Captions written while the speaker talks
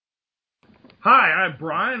Hi, I'm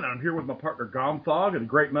Brian. I'm here with my partner Gomthog of the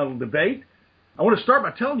Great Metal Debate. I want to start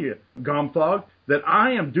by telling you, Gomthog, that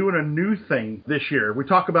I am doing a new thing this year. We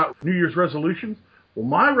talk about New Year's resolutions. Well,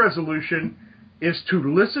 my resolution is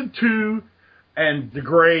to listen to and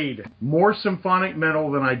degrade more symphonic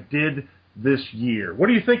metal than I did this year. What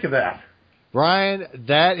do you think of that? Brian,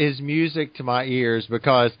 that is music to my ears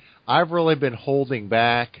because I've really been holding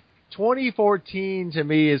back. 2014 to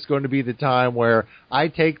me is going to be the time where I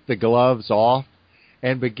take the gloves off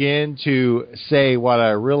and begin to say what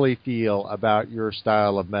I really feel about your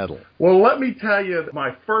style of metal. Well, let me tell you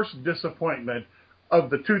my first disappointment of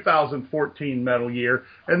the 2014 metal year,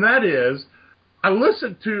 and that is I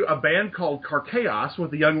listened to a band called Karkaos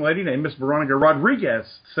with a young lady named Miss Veronica Rodriguez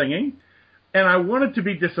singing, and I wanted to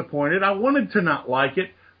be disappointed. I wanted to not like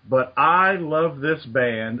it, but I love this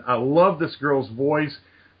band. I love this girl's voice.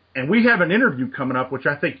 And we have an interview coming up, which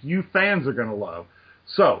I think you fans are going to love.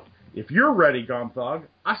 So, if you're ready, Gomthog,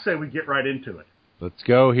 I say we get right into it. Let's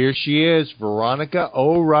go. Here she is, Veronica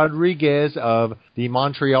O. Rodriguez of the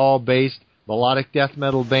Montreal-based melodic death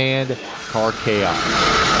metal band Karkaos.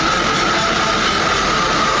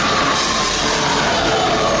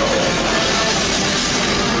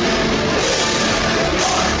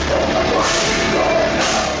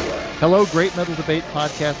 Hello, Great Metal Debate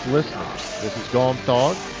podcast listeners. This is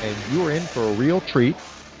Gomthog, and you are in for a real treat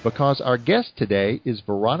because our guest today is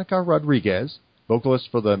Veronica Rodriguez, vocalist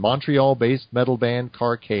for the Montreal-based metal band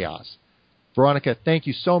Karkaos. Veronica, thank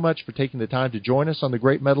you so much for taking the time to join us on the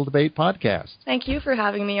Great Metal Debate podcast. Thank you for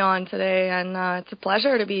having me on today, and it's a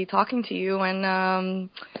pleasure to be talking to you and,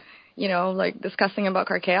 discussing about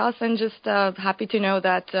Karkaos, and just happy to know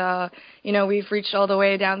that, we've reached all the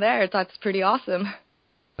way down there. That's pretty awesome.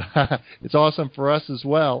 It's awesome for us as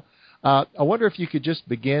well. I wonder if you could just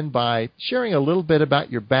begin by sharing a little bit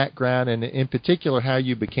about your background and in particular how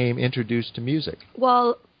you became introduced to music.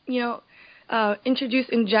 Well, introduced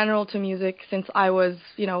in general to music since I was,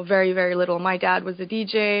 very, very little. My dad was a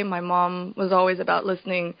DJ. My mom was always about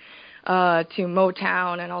listening to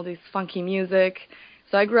Motown and all these funky music.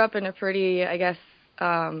 So I grew up in a pretty,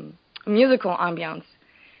 musical ambiance.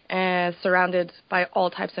 Surrounded by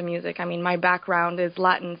all types of music. I mean, my background is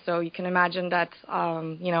Latin, so you can imagine that,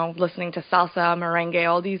 listening to salsa, merengue,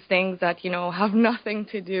 all these things that, have nothing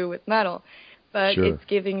to do with metal. But Sure.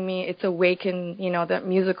 It's awakened, that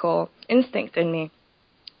musical instinct in me.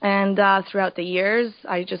 And throughout the years,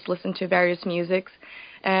 I just listened to various musics,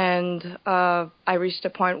 and I reached a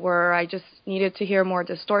point where I just needed to hear more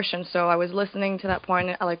distortion. So I was listening to that point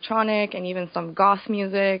in electronic and even some goth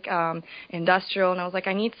music, industrial, and I was like,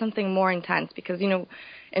 I need something more intense because,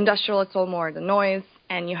 industrial, it's all more the noise,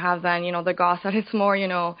 and you have then, the goth that it's more,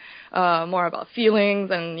 more about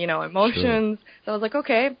feelings and, emotions. Sure. So I was like,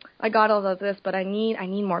 okay, I got all of this, but I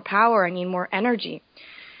need more power, I need more energy.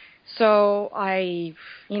 So I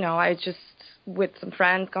just, with some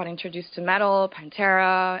friends, got introduced to metal,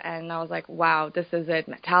 Pantera, and I was like, wow, this is it.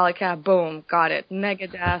 Metallica, boom, got it.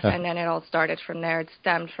 Megadeth, and then it all started from there. It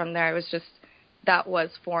stemmed from there. It was just, that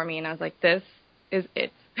was for me, and I was like, this is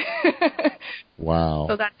it. Wow.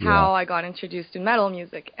 So that's how I got introduced to metal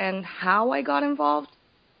music. And how I got involved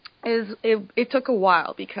is, it took a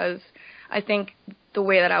while because I think the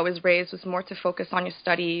way that I was raised was more to focus on your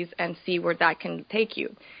studies and see where that can take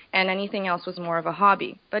you. And anything else was more of a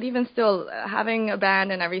hobby. But even still, having a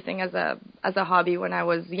band and everything as a hobby when I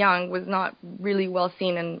was young was not really well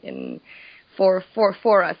seen for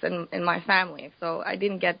us in my family. So I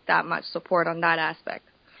didn't get that much support on that aspect.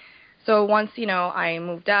 So once, I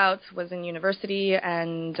moved out, was in university,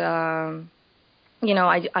 and,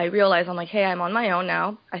 I realized, I'm like, hey, I'm on my own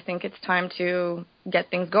now. I think it's time to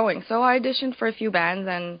get things going. So I auditioned for a few bands,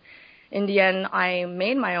 and in the end, I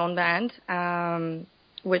made my own band,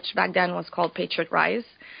 which back then was called Patriot Rise,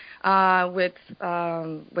 with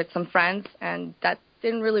some friends, and that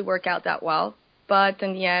didn't really work out that well. But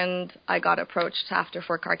in the end, I got approached after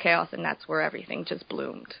for Karkaos, and that's where everything just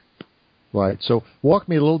bloomed. Right. So walk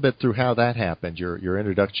me a little bit through how that happened, your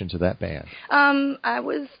introduction to that band.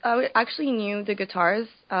 I actually knew the guitarist,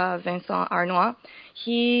 Vincent Arnois.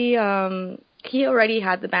 He already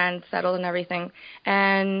had the band settled and everything,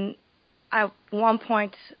 and at one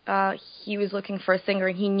point, he was looking for a singer,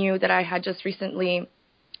 and he knew that I had just recently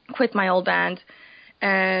quit my old band,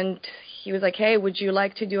 and he was like, hey, would you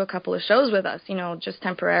like to do a couple of shows with us, just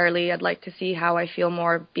temporarily? I'd like to see how I feel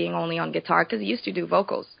more being only on guitar, because he used to do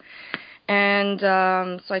vocals. And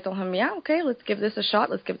so I told him, yeah, okay, let's give this a shot.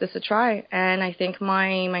 Let's give this a try. And I think my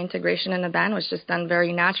integration in the band was just done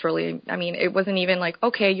very naturally. I mean, it wasn't even like,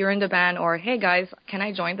 okay, you're in the band, or hey, guys, can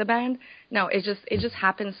I join the band? No, it just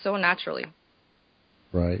happened so naturally.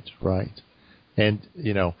 Right. And,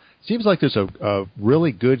 seems like there's a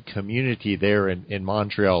really good community there in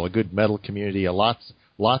Montreal, a good metal community,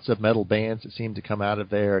 lots of metal bands that seem to come out of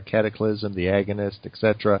there, Cataclysm, The Agonist,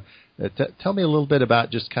 etc. Tell me a little bit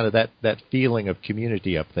about just kind of that feeling of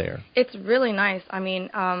community up there. It's really nice. I mean,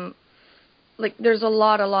 there's a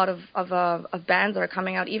lot of bands that are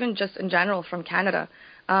coming out, even just in general from Canada.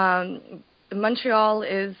 Montreal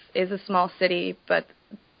is a small city, but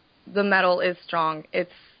the metal is strong.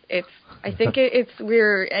 I think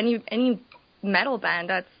we're any metal band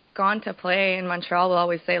that's gone to play in Montreal will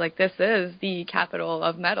always say like this is the capital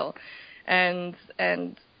of metal, and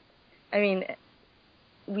I mean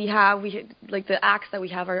we like the acts that we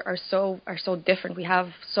have are so different. We have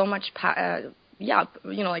so much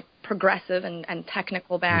like progressive and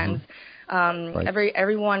technical bands. Right.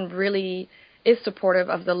 Everyone really is supportive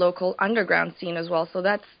of the local underground scene as well. So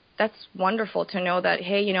that's wonderful to know that,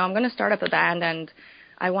 hey, I'm going to start up a band and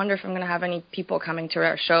I wonder if I'm going to have any people coming to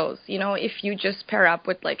our shows. If you just pair up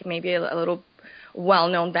with like maybe a little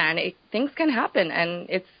well-known band, things can happen, and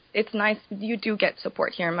it's nice. You do get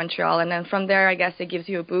support here in Montreal, and then from there, I guess it gives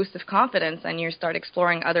you a boost of confidence, and you start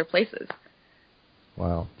exploring other places.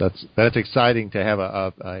 Wow, that's exciting to have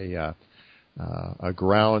a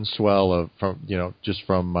groundswell from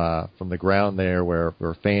the ground there where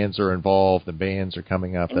fans are involved, the bands are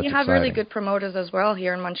coming up. And that's you have exciting. really good promoters as well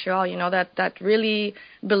here in Montreal, that really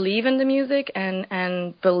believe in the music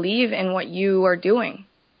and believe in what you are doing.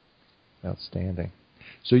 Outstanding.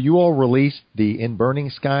 So you all released the In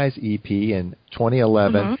Burning Skies EP in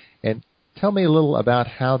 2011, and tell me a little about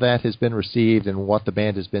how that has been received and what the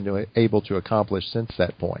band has been able to accomplish since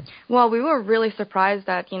that point. Well, we were really surprised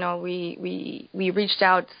that, we reached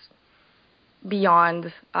out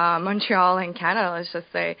beyond Montreal and Canada, let's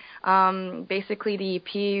just say. Basically, the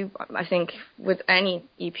EP, I think with any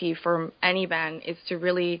EP for any band, is to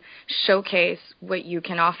really showcase what you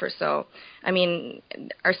can offer. So, I mean,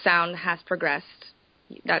 our sound has progressed.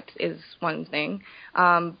 That is one thing.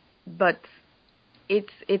 But it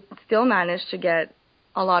still managed to get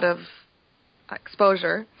a lot of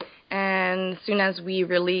exposure. And as soon as we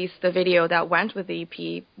released the video that went with the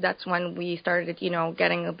EP, that's when we started,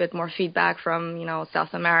 getting a bit more feedback from,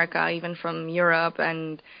 South America, even from Europe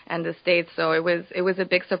and the States. So it was a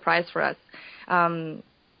big surprise for us.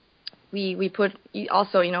 We put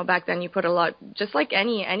also, back then you put a lot, just like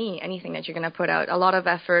anything that you're going to put out, a lot of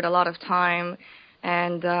effort, a lot of time.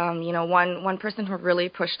 And, one person who really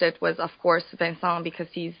pushed it was, of course, Vincent, because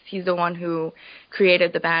he's the one who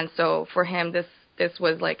created the band. So for him, this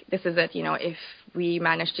was like, this is it, if we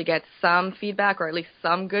manage to get some feedback, or at least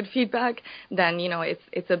some good feedback, then,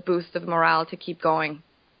 it's a boost of morale to keep going.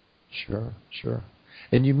 Sure.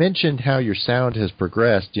 And you mentioned how your sound has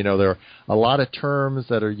progressed. There are a lot of terms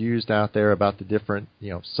that are used out there about the different,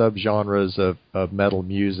 subgenres of metal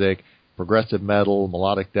music. Progressive metal,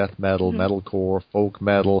 melodic death metal, metalcore, folk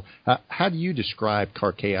metal. How do you describe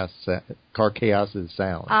Karkaos'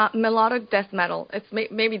 sound? Melodic death metal. It's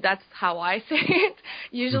maybe that's how I say it.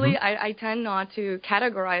 Usually, I tend not to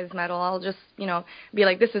categorize metal. I'll just be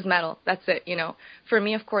like, this is metal. That's it. For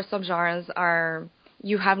me, of course, subgenres are,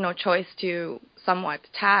 you have no choice to somewhat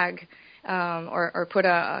tag or put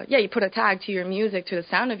you put a tag to your music, to the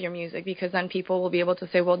sound of your music, because then people will be able to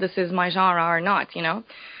say, well, this is my genre or not.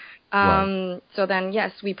 Right. So then,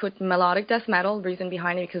 yes, we put melodic death metal, reason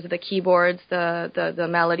behind it because of the keyboards, the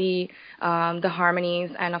melody, the harmonies,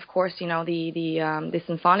 and of course, the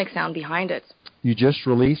symphonic sound behind it. You just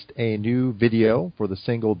released a new video for the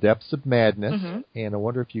single Depths of Madness, and I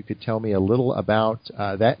wonder if you could tell me a little about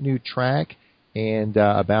that new track and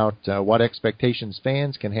about what expectations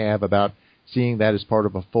fans can have about seeing that as part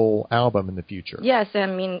of a full album in the future. Yes, I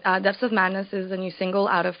mean, Depths of Madness is a new single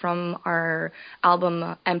from our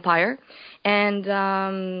album Empire. And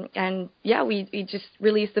yeah, we just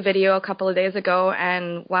released the video a couple of days ago,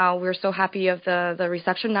 and wow, we're so happy of the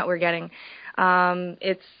reception that we're getting.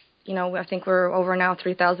 It's, I think we're over now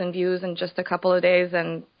 3,000 views in just a couple of days,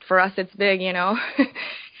 and for us it's big,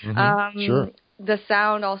 Sure. The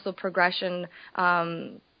sound, also progression,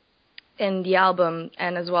 in the album,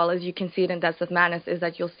 and as well as you can see it in Depths of Madness, is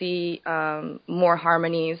that you'll see more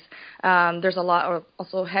harmonies. There's a lot of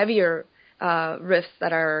also heavier riffs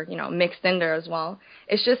that are mixed in there as well.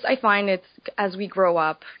 It's just, I find it's, as we grow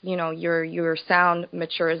up, your sound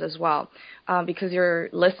matures as well, because you're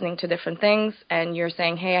listening to different things and you're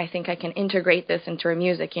saying, hey, I think I can integrate this into our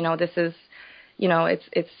music. This is,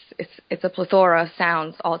 it's a plethora of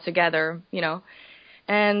sounds all together,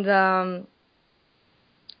 and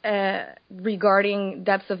regarding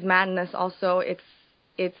Depths of Madness, also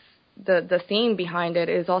it's the theme behind it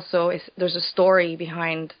is also there's a story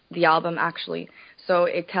behind the album actually. So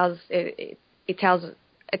it tells a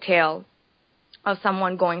tale of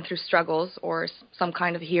someone going through struggles or some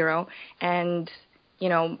kind of hero and, you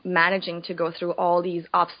know, managing to go through all these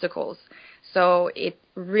obstacles. So it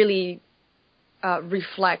really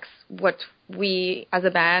reflects what we as a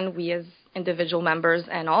band, we as individual members,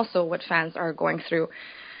 and also what fans are going through.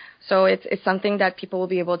 So it's something that people will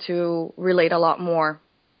be able to relate a lot more.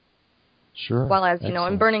 Sure. While as, you Excellent. know,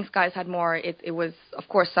 in Burning Skies had more, it was, of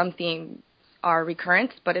course, some themes are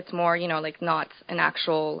recurrent, but it's more, you know, like not an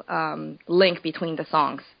actual link between the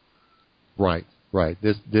songs. Right.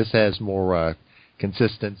 This has more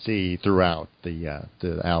consistency throughout the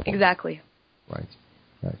album. Exactly. Right.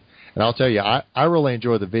 And I'll tell you, I really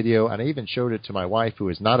enjoy the video, and I even showed it to my wife, who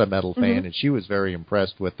is not a metal fan, and she was very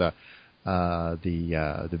impressed with the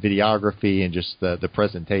videography and just the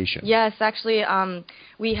presentation. Yes, actually,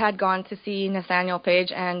 we had gone to see Nathaniel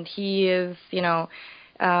Page, and he is, you know,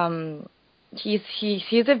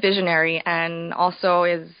 he's a visionary, and also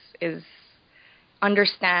is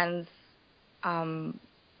understands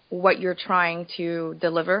what you're trying to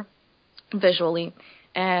deliver visually.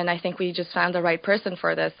 And I think we just found the right person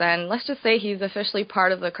for this. And let's just say he's officially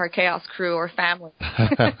part of the Karkaos crew or family.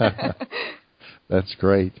 That's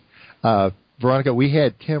great. Veronica, we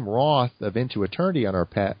had Tim Roth of Into Eternity on our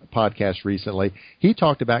podcast recently. He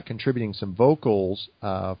talked about contributing some vocals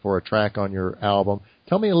for a track on your album.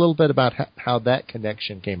 Tell me a little bit about how that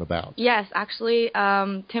connection came about. Yes, actually,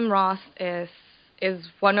 Tim Roth is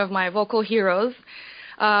one of my vocal heroes.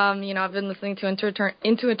 You know, I've been listening to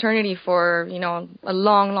Into Eternity for, you know, a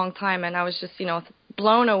long, long time, and I was just, you know,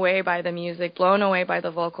 blown away by the music, blown away by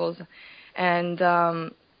the vocals, and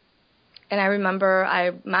I remember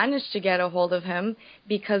I managed to get a hold of him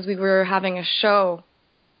because we were having a show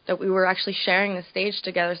that we were actually sharing the stage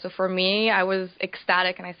together. So for me, I was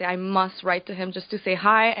ecstatic, and I say I must write to him just to say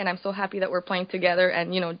hi, and I'm so happy that we're playing together,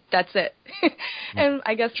 and, you know, that's it. And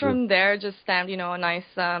I guess from there just stemmed, you know, a nice,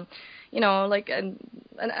 you know, like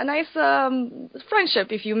a nice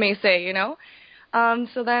friendship, if you may say, you know.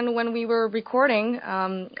 So then when we were recording,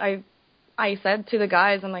 I said to the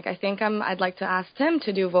guys, I'm like, I think I'd like to ask Tim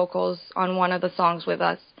to do vocals on one of the songs with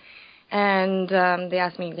us. And they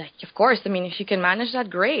asked me, like, of course, I mean, if you can manage that,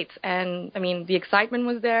 great. And, I mean, the excitement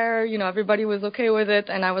was there, you know, everybody was okay with it.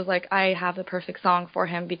 And I was like, I have the perfect song for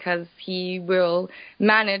him because he will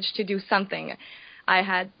manage to do something. I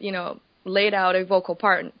had, you know, laid out a vocal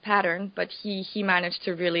pattern, but he managed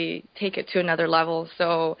to really take it to another level.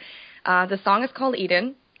 So the song is called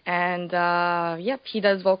Eden, and yep, he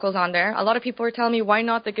does vocals on there. A lot of people are telling me, why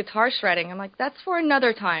not the guitar shredding? I'm like, that's for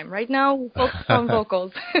another time. Right now, we focus on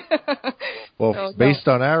vocals. Well, so, based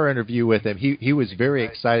on our interview with him, he was very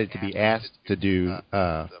excited to be asked to do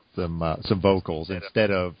some vocals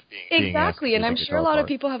instead of being asked to do and I'm sure a lot of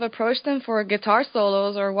people have approached him for guitar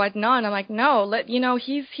solos or whatnot. And I'm like, no, you know,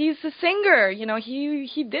 he's a singer. You know,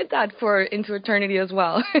 he did that for Into Eternity as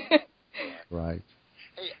well. Right.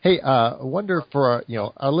 Hey, I wonder for you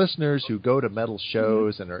know, our listeners who go to metal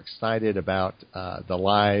shows and are excited about the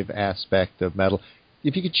live aspect of metal,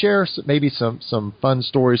 if you could share maybe some fun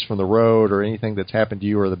stories from the road or anything that's happened to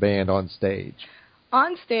you or the band on stage.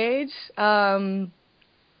 On stage,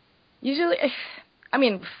 usually, I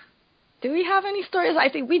mean, do we have any stories? I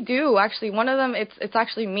think we do, actually. One of them, it's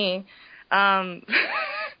actually me.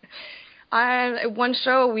 One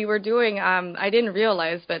show we were doing, I didn't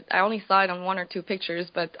realize, but I only saw it on one or two pictures,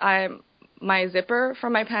 but my zipper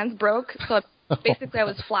from my pants broke, so basically I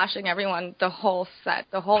was flashing everyone the whole set,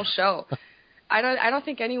 the whole show. I don't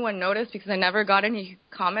think anyone noticed because I never got any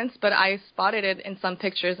comments, but I spotted it in some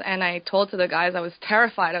pictures, and I told to the guys I was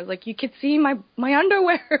terrified. I was like, you could see my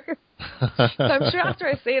underwear. So I'm sure after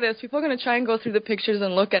I say this, people are going to try and go through the pictures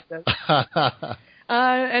and look at this.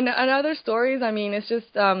 And other stories, I mean, it's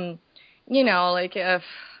just, you know, like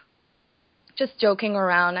just joking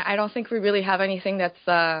around. I don't think we really have anything that's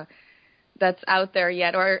out there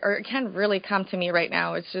yet, or it can't really come to me right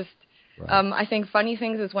now. It's just, right. I think funny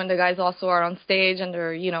things is when the guys also are on stage and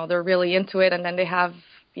they're really into it, and then they have,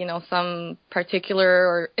 you know, some particular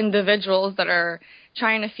or individuals that are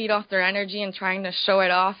trying to feed off their energy and trying to show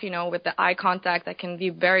it off, you know, with the eye contact that can be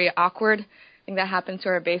very awkward. I think that happened to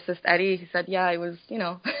our bassist, Eddie. He said, yeah, it was, you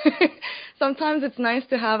know, sometimes it's nice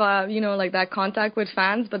to have you know, like that contact with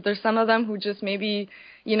fans, but there's some of them who just maybe,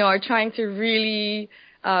 you know, are trying to really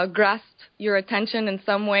grasp your attention in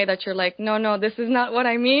some way that you're like, no, this is not what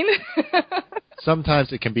I mean.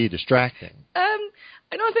 Sometimes it can be distracting.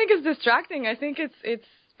 I don't think it's distracting. I think it's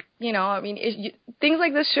you know, I mean, things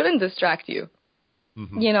like this shouldn't distract you.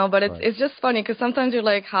 But Right. it's just funny because sometimes you're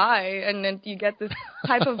like, hi, and then you get this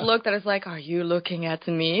type of look that is like, are you looking at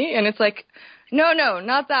me? And it's like, no,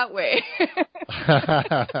 not that way.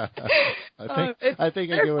 I think I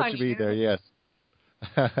They're get what you funny. mean there. Yes.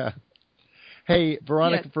 Hey,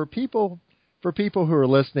 Veronica, Yes. for people who are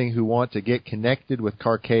listening who want to get connected with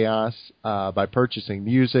Karkaos by purchasing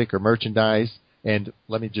music or merchandise, and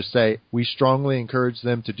let me just say, we strongly encourage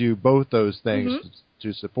them to do both those things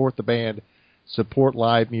to support the band, support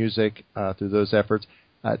live music through those efforts.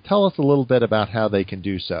 Tell us a little bit about how they can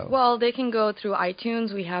do so. Well, they can go through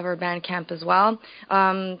iTunes. We have our Bandcamp as well.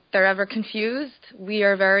 They're ever confused, we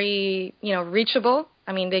are very, reachable.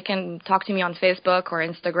 I mean, they can talk to me on Facebook or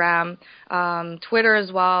Instagram, Twitter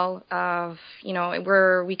as well.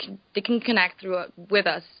 They can connect with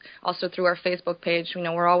us also through our Facebook page.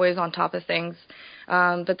 We're always on top of things.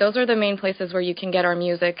 But those are the main places where you can get our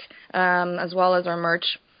music, as well as our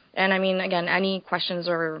merch. And I mean, again, any questions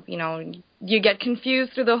or, you get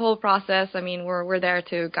confused through the whole process, I mean, we're there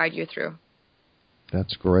to guide you through.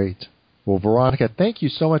 That's great. Well, Veronica, thank you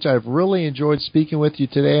so much. I've really enjoyed speaking with you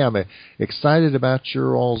today. I'm excited about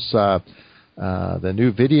your all's the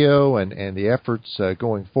new video and the efforts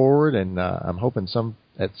going forward, and I'm hoping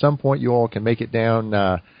at some point you all can make it down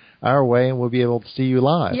our way and we'll be able to see you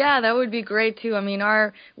live. Yeah, that would be great too. I mean,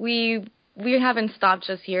 we haven't stopped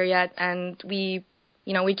just here yet, and we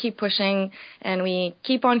keep pushing and we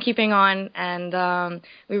keep on keeping on, and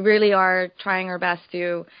we really are trying our best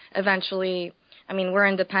to eventually. I mean, we're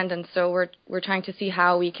independent, so we're trying to see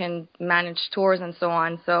how we can manage tours and so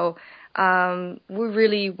on. So we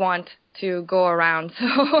really want to go around.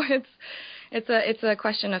 So it's a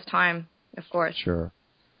question of time, of course. Sure.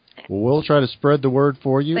 Well, we'll try to spread the word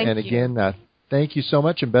for you. Thank and you. Again, thank you so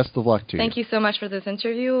much and best of luck to you. Thank you so much for this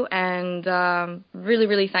interview, and really,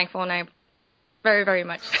 really thankful, and I very, very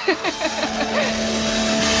much.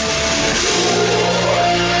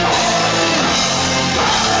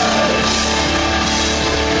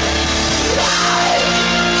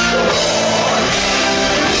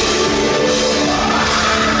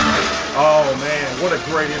 Oh, man, what a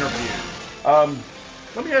great interview.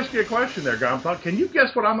 Let me ask you a question there, Gomthog. Can you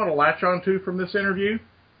guess what I'm going to latch on to from this interview?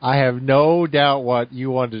 I have no doubt what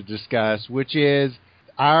you want to discuss, which is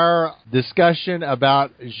our discussion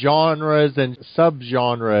about genres and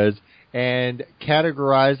subgenres and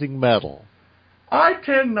categorizing metal. I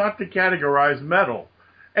tend not to categorize metal.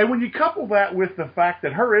 And when you couple that with the fact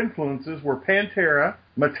that her influences were Pantera,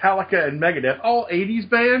 Metallica, and Megadeth, all 80s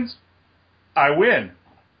bands, I win.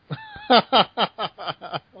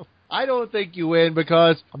 I don't think you win,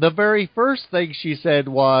 because the very first thing she said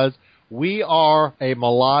was, we are a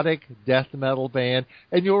melodic death metal band.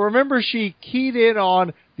 And you'll remember she keyed in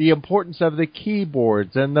on the importance of the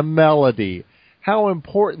keyboards and the melody, how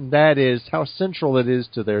important that is, how central it is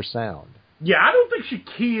to their sound. Yeah, I don't think she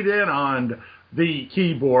keyed in on the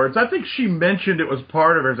keyboards. I think she mentioned it was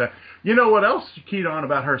part of her. You know what else she keyed on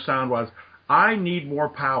about her sound was, I need more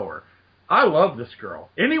power. I love this girl.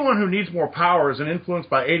 Anyone who needs more power is an influence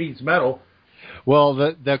by 80s metal. Well,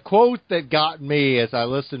 the quote that got me as I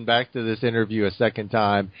listened back to this interview a second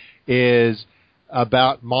time is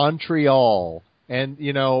about Montreal and,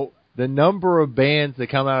 the number of bands that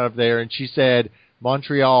come out of there. And she said,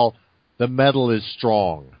 Montreal, the metal is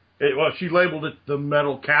strong. Well, she labeled it the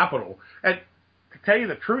metal capital. And to tell you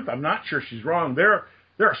the truth, I'm not sure she's wrong. There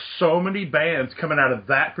are so many bands coming out of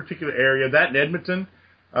that particular area, that in Edmonton.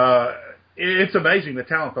 It's amazing the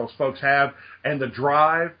talent those folks have and the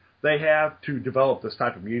drive they have to develop this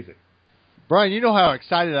type of music. Brian, you know how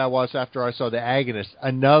excited I was after I saw the Agonists,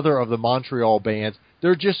 another of the Montreal bands.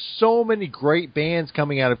 There are just so many great bands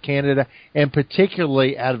coming out of Canada, and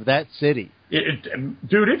particularly out of that city.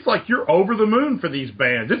 Dude, it's like you're over the moon for these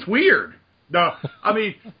bands. It's weird. No, I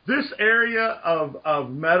mean, this area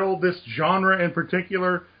of metal, this genre in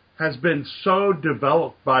particular, has been so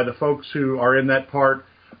developed by the folks who are in that part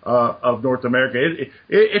of North America.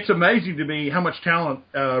 It's amazing to me how much talent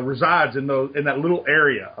resides in that little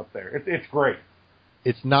area up there. It's great.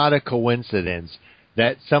 It's not a coincidence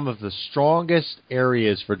that some of the strongest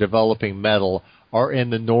areas for developing metal are in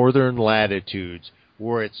the northern latitudes,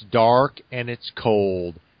 where it's dark and it's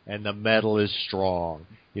cold and the metal is strong.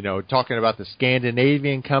 Talking about the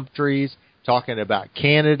Scandinavian countries, talking about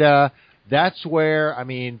Canada, that's where,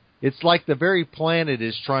 it's like the very planet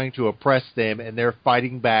is trying to oppress them, and they're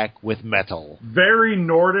fighting back with metal. Very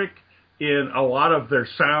Nordic in a lot of their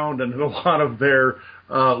sound and a lot of their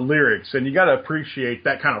lyrics, and you got to appreciate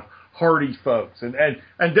that kind of hardy folks. And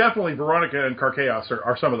definitely Veronica and Karkaos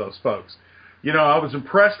are some of those folks. I was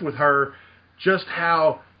impressed with her, just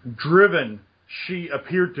how driven she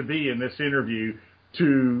appeared to be in this interview,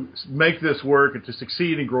 to make this work and to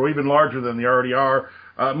succeed and grow even larger than they already are.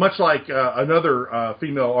 Much like another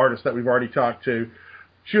female artist that we've already talked to.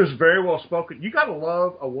 She was very well spoken. You got to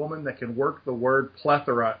love a woman that can work the word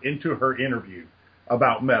plethora into her interview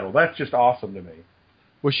about metal. That's just awesome to me.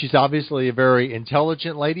 Well, she's obviously a very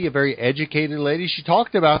intelligent lady, a very educated lady. She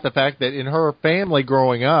talked about the fact that in her family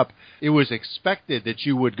growing up, it was expected that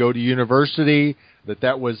you would go to university,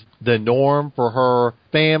 that was the norm for her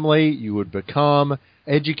family. You would become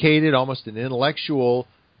educated, almost an intellectual.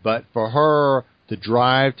 But for her, the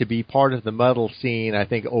drive to be part of the metal scene, I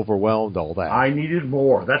think, overwhelmed all that. I needed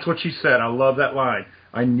more. That's what she said. I love that line.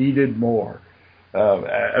 I needed more.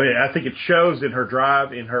 I think it shows in her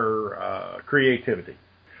drive, in her creativity.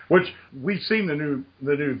 Which we've seen the new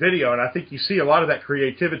video, and I think you see a lot of that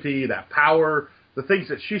creativity, that power, the things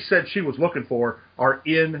that she said she was looking for are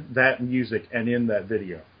in that music and in that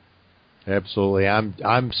video. Absolutely.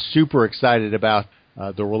 I'm super excited about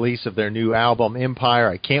the release of their new album, Empire.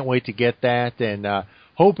 I can't wait to get that, and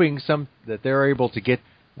hoping that they're able to get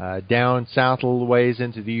down south a little ways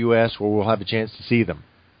into the U.S. where we'll have a chance to see them.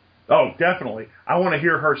 Oh, definitely. I want to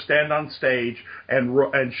hear her stand on stage and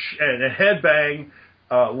headbang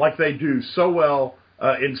like they do so well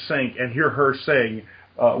in sync, and hear her sing,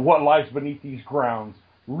 "What lies beneath these grounds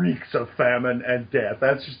reeks of famine and death."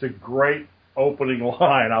 That's just a great opening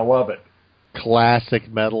line. I love it. Classic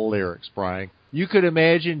metal lyrics, Brian. You could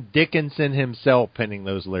imagine Dickinson himself penning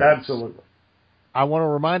those lyrics. Absolutely. I want to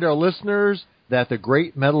remind our listeners that the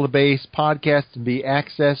Great Metal Debate podcast can be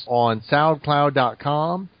accessed on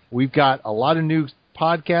SoundCloud.com. We've got a lot of new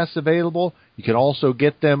podcasts available. You can also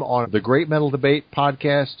get them on the Great Metal Debate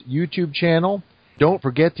podcast YouTube channel. Don't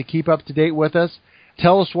forget to keep up to date with us.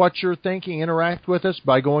 Tell us what you're thinking. Interact with us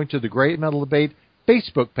by going to the Great Metal Debate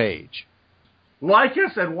Facebook page. Like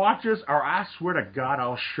us and watch us, or I swear to God,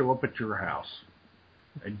 I'll show up at your house.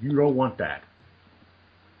 And you don't want that.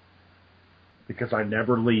 Because I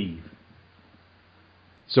never leave.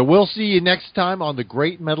 So we'll see you next time on the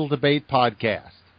Great Metal Debate podcast.